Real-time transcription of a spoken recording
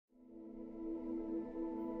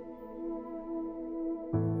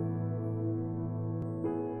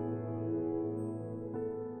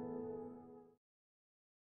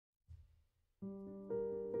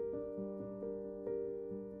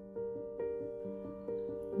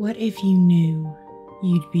What if you knew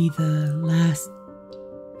you'd be the last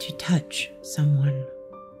to touch someone?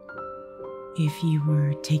 If you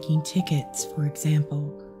were taking tickets, for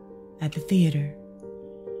example, at the theater,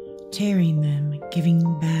 tearing them,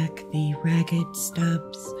 giving back the ragged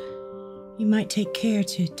stubs, you might take care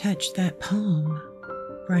to touch that palm,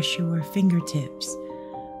 brush your fingertips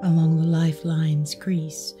along the lifeline's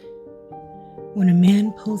crease. When a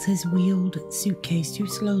man pulls his wheeled suitcase too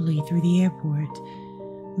slowly through the airport,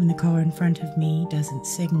 when the car in front of me doesn't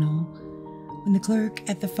signal, when the clerk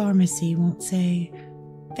at the pharmacy won't say,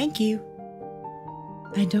 "Thank you,"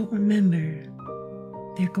 I don't remember.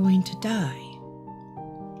 They're going to die.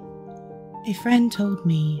 A friend told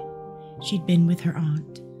me she'd been with her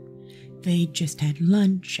aunt. They'd just had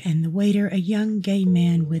lunch, and the waiter, a young gay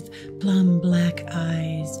man with plum black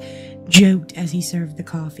eyes, joked as he served the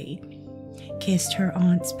coffee, kissed her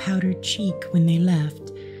aunt's powdered cheek when they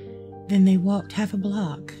left. Then they walked half a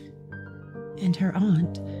block, and her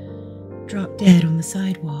aunt dropped dead on the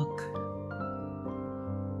sidewalk.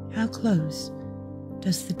 How close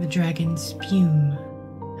does the dragon's spume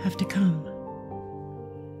have to come?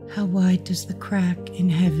 How wide does the crack in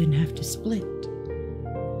heaven have to split?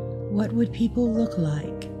 What would people look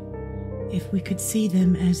like if we could see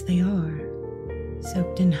them as they are,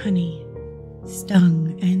 soaked in honey,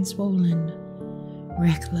 stung and swollen,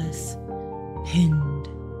 reckless, pinned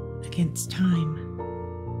against time?